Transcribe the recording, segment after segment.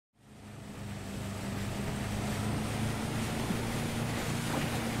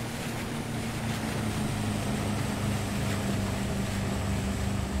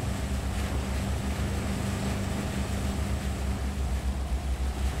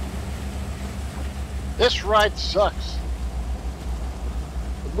This ride sucks.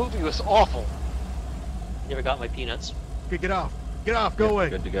 The movie was awful. Never got my peanuts. Okay, get off. Get off. Go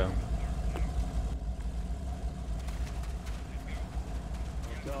away. Good to go.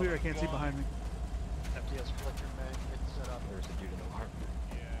 It's clear. I can't see behind me. FTS collector mag, get set up. There's a dude in the park.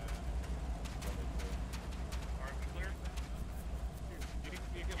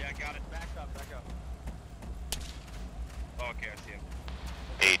 Yeah, got it. Back up, back up. Oh, okay, I see him.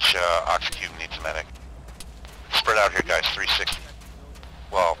 H, Ox Cube needs a medic. Spread out here, guys, 360.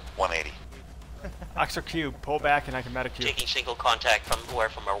 Well, 180. Oxer Cube, pull back and I can medic you. Taking single contact from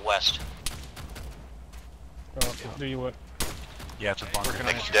our west. Do you what? Yeah, it's a bunker.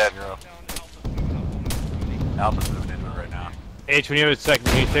 Nick's dead. Alpha's moving into it right now. H, when you have a second,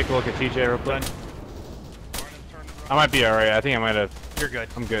 can you take a look at TJ real quick? I might be alright. I think I might have. You're good.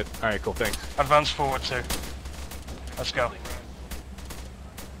 I'm good. Alright, cool. Thanks. Advance forward, sir. Let's go.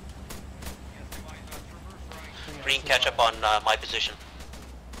 Green, catch up on my position.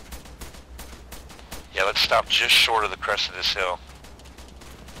 Yeah, let's stop just short of the crest of this hill.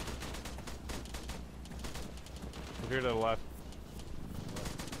 Here to the left.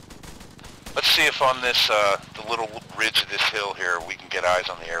 Let's see if on this, the little ridge of this hill here, we can get eyes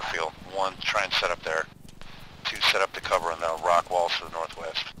on the airfield. 1, try and set up there. 2, set up to cover on the rock walls to the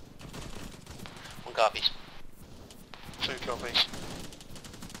northwest. 1 copies. 2 copies.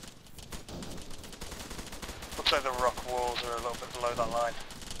 Looks like the rock walls are a little bit below that line.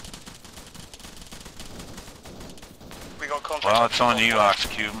 We got contact. Well, it's on you, Ox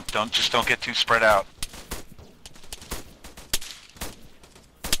Cube. Just don't get too spread out.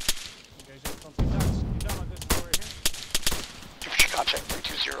 Contact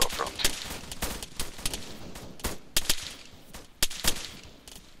 320 from 2.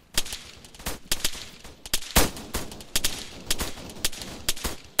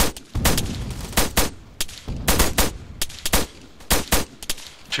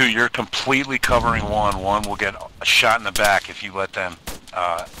 Two, you're completely covering 1. 1 will get a shot in the back if you let them.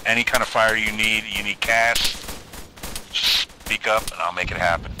 Any kind of fire you need cash, just speak up and I'll make it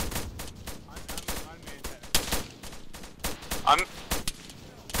happen. I'm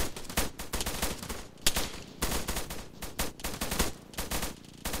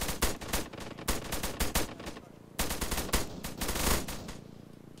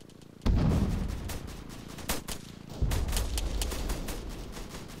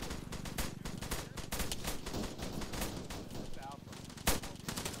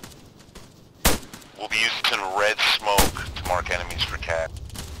We'll be using red smoke to mark enemies for cat.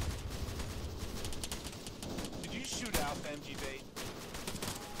 Did you shoot out the MG bait?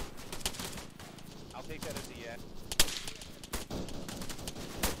 I'll take that as a yes.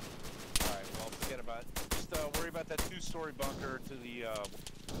 Alright, well, forget about it. Just worry about that 2-story bunker to the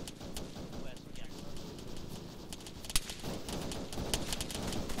west.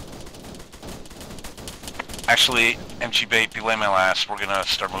 Actually, MG bait, belay my last. We're gonna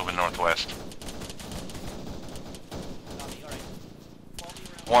start moving northwest.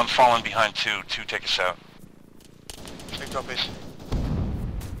 1 falling behind 2. 2 take us out. 2 copies.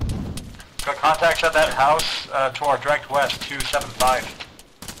 Got contacts at that house to our direct west, 275.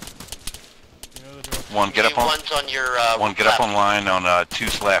 1 get up on. One's on your 1 get up on line on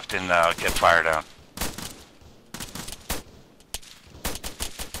 2's left and get fire down.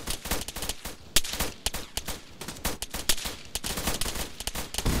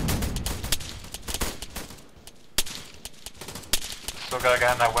 Still got a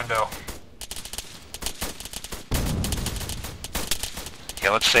guy in that window.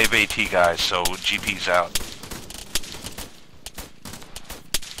 Yeah, let's save AT guys, so GP's out.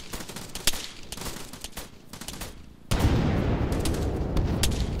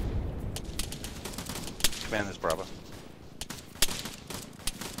 Command this, Bravo.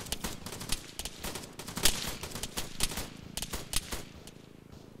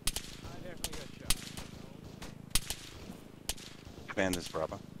 Command this,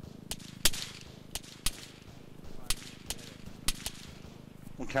 Bravo.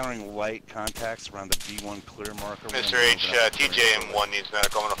 Encountering light contacts around the B1 clear marker. Mr. H, TJM1 needs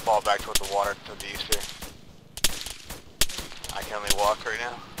medical. I'm going to fall back toward the water to the east here. I can only walk right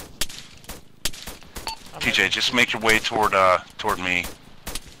now. TJ, just make your way toward me.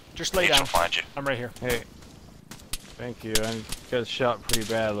 Just lay H down. will find you. I'm right here. Hey. Thank you. I got shot pretty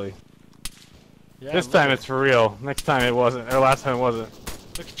badly. Yeah, This time it's for real. Next time it wasn't. Or last time it wasn't.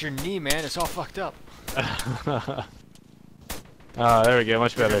 Look at your knee, man. It's all fucked up. Ah, there we go.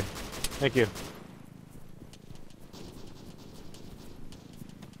 Much better. Thank you.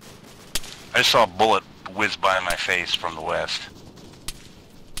 I just saw a bullet whiz by my face from the west.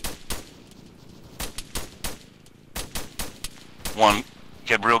 One,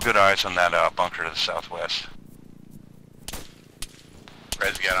 get real good eyes on that bunker to the southwest.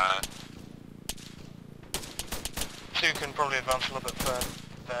 Res, get on it. 2 can probably advance a little bit further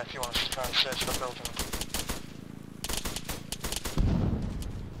there if you want us to try and search the building.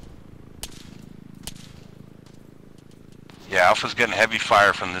 Yeah, Alpha's getting heavy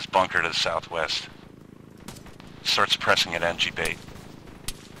fire from this bunker to the southwest. Starts pressing at NG bait.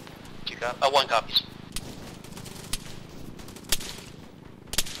 You got 1 copies.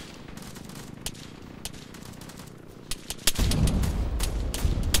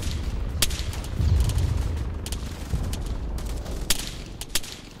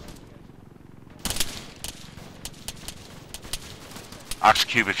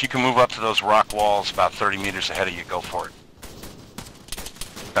 Oxcube, if you can move up to those rock walls about 30 meters ahead of you, go for it.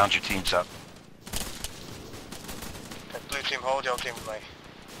 Bounce your teams up. Okay, blue team hold, yellow team with me.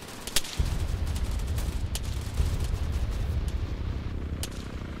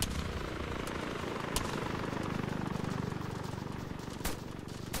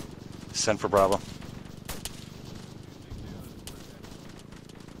 Send for Bravo.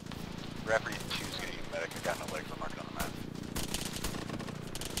 Rapper 2's gonna use medic. I got no leg for marking on the map.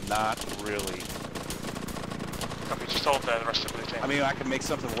 Not really. Copy, just hold there, the rest of the blue team. I mean, I can make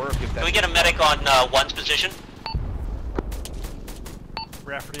something work if that. Can we get a medic on 1's position?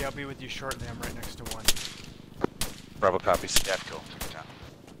 Rafferty, I'll be with you shortly. I'm right next to 1. Bravo copies. Yeah, cool. Take your time.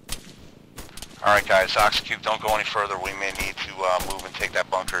 Alright guys, Oxcube, don't go any further. We may need to move and take that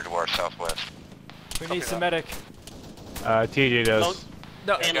bunker to our southwest. Who needs the medic? TJ does.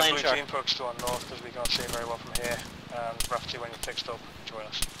 No, Yeah, inland blue shark. team focus to our north because we can't see very well from here. And Raptor, when you're fixed up, join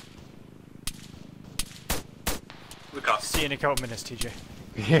us. We got. See you in a couple minutes, TJ.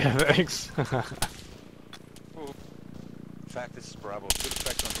 Yeah, thanks. In fact, this is Bravo. Good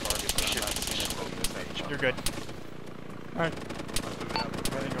effect on target, but I'm not seeing it. You're good. Alright.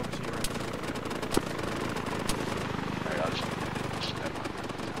 Heading over to you right now. Alright, I'll just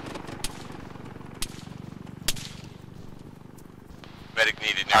Medic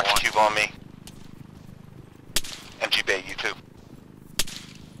needed near Oxcube on me. MG Bay, you too.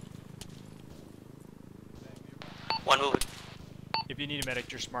 1 moving. If you need a medic,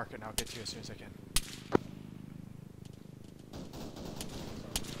 just mark it and I'll get to you as soon as I can.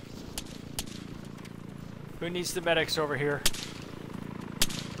 Who needs the medics over here?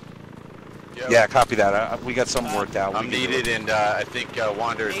 Yeah, copy that. We got something worked out. I'm needed, and I think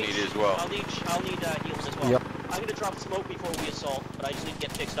Wander is needed as well. I'll need heals as well. Yep. I'm gonna drop smoke before we assault, but I just need to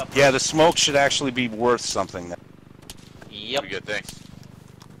get fixed up. Yeah, the smoke should actually be worth something. Yep. Pretty good, thanks.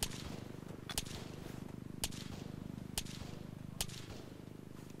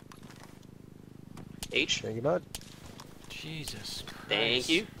 H. Thank you, bud. Jesus Christ. Thank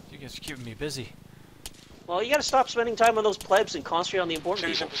you. You guys are keeping me busy. Well, you gotta stop spending time on those plebs and concentrate on the important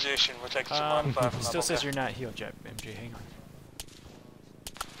Two's in people. position, we're taking some fire from that Still says bunker. you're not healed yet, MJ. Hang on.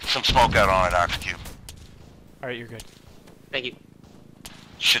 some smoke out on it, Oxcube. Alright, you're good. Thank you.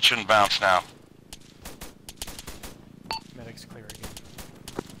 Shit shouldn't bounce now. Medic's clear again.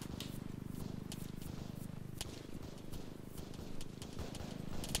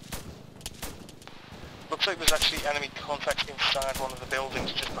 Looks like there's actually enemy contact inside one of the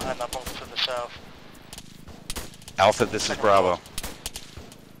buildings just behind that bunker to the south. Alpha, this is Bravo.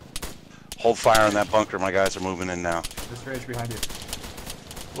 Hold fire on that bunker. My guys are moving in now. This rage behind you.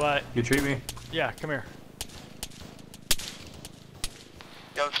 What? You treat me? Yeah, come here.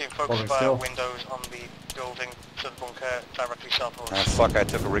 The other team focus Holding fire still. windows on the building to the bunker directly south of Ah, us. fuck, I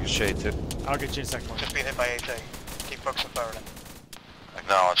took a ricochet too. I'll get you in a second. Just being hit by 8A. Keep focusing fire on it.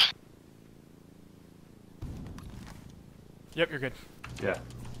 Acknowledged. Yep, you're good. Yeah.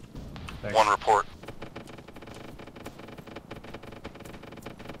 Thanks. One report.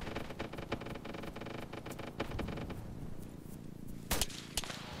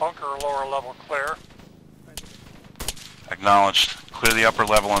 Bunker lower level clear. Acknowledged. Clear the upper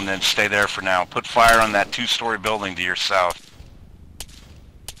level and then stay there for now. Put fire on that 2-story building to your south.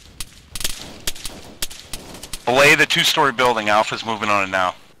 Belay the 2-story building. Alpha's moving on it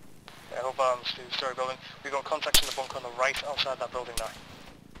now. Yeah, hold fire on the 2-story building. We've got contacts in the bunker on the right outside that building now.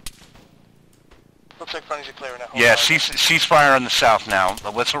 Looks like friendlies are clearing it. Hold Yeah, fire. cease fire on the south now.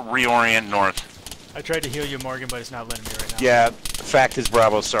 Let's reorient north. I tried to heal you, Morgan, but it's not letting me right now. Yeah, fact is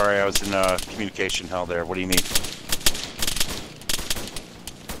Bravo. Sorry, I was in communication hell there. What do you need?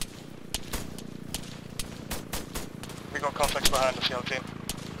 We've got contacts behind us, yellow team.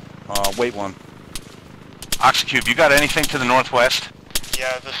 Wait one. Oxycube, you got anything to the northwest?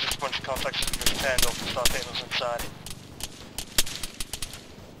 Yeah, there's just a bunch of contacts that just turned up and start hitting us inside.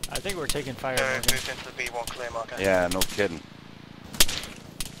 I think we're taking fire, They're Morgan. moved into the B1 clear marker. Yeah, no kidding.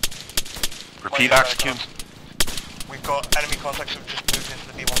 Repeat, Oxycube. We've got enemy contacts who've just moved into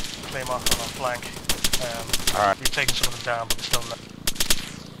the B1 clay marker on our flank. Alright. We've taken some of them down, but they're still in there.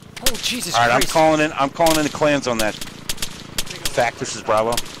 Oh, Jesus Alright, Christ. I'm calling in the clans on that. Fact, this is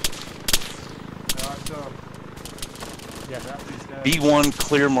Bravo. B1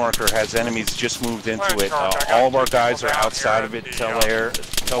 clear marker has enemies just moved into it. All of our guys are outside of it.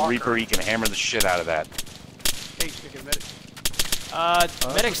 Tell Reaper he can hammer the shit out of that.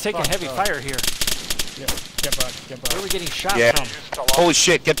 Medic's taking heavy fire here. Yeah, get back. Where are we getting shot Yeah. from? Holy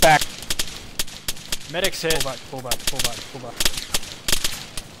shit, get back. Medic's hit. Pull back.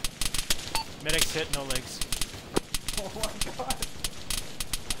 Medic's hit, no legs. Oh my god.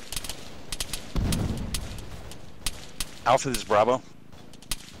 Alpha, this is Bravo.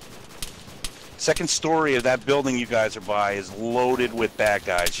 Second story of that building you guys are by is loaded with bad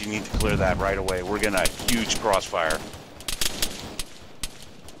guys. You need to clear that right away. We're getting a huge crossfire.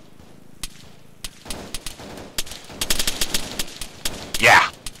 Yeah.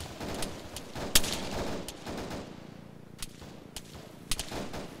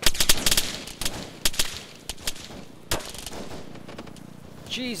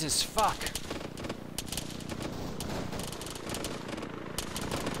 Jesus fuck.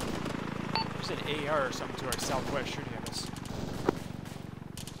 There's an AR or something to our southwest shooting at us.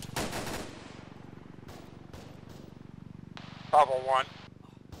 Bravo 1.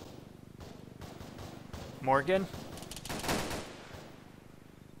 Morgan?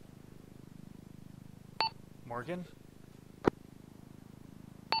 Morgan?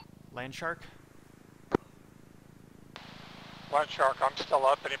 Landshark? Landshark, I'm still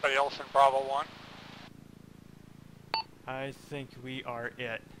up. Anybody else in Bravo 1? I think we are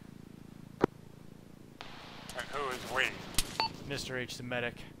it. And who is we? Mr. H, the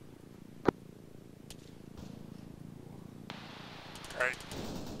medic. Great.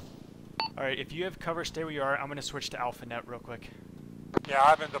 Alright, if you have cover, stay where you are. I'm gonna switch to AlphaNet real quick. Yeah,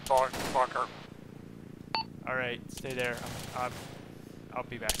 I'm in the bunker. Alright, stay there. I'll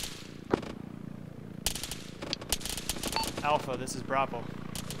be back. Alpha, this is Bravo.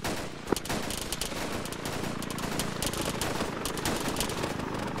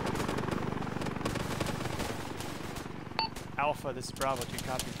 Alpha, this is Bravo. Do you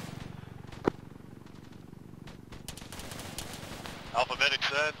copy? Alpha medic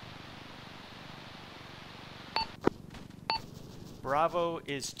said. Bravo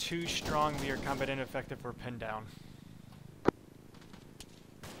is too strong. We are combat ineffective. We're pinned down.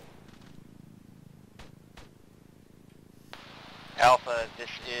 Alpha, this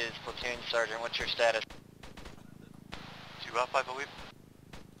is Platoon Sergeant. What's your status? 2 up, I believe.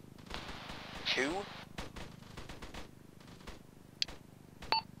 2?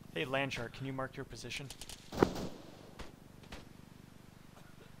 Hey, Landshark, can you mark your position?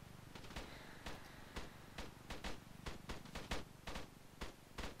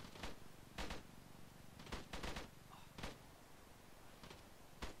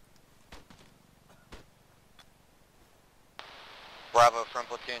 Bravo from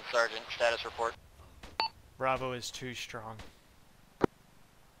Platoon Sergeant. Status report. Bravo is too strong.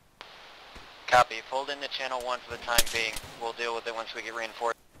 Copy. Fold into channel 1 for the time being. We'll deal with it once we get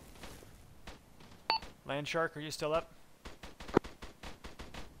reinforced. Landshark, are you still up?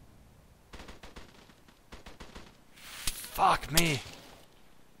 Fuck me.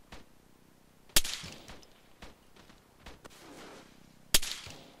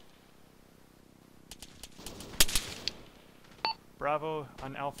 Bravo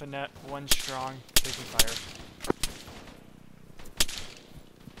on AlphaNet, 1 strong, taking fire.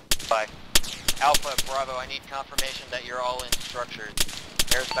 Bye. Alpha, Bravo, I need confirmation that you're all in structures.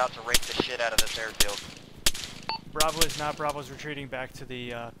 Air's about to rape the shit out of this airfield. Bravo is not. Bravo's retreating back to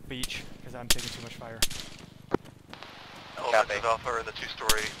the beach because I'm taking too much fire. Copy. Alpha or the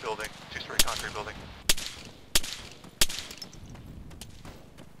 2-story building, 2-story concrete building.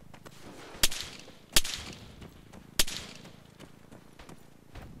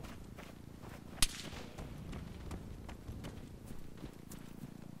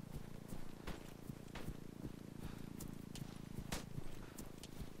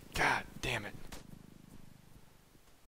 God damn it.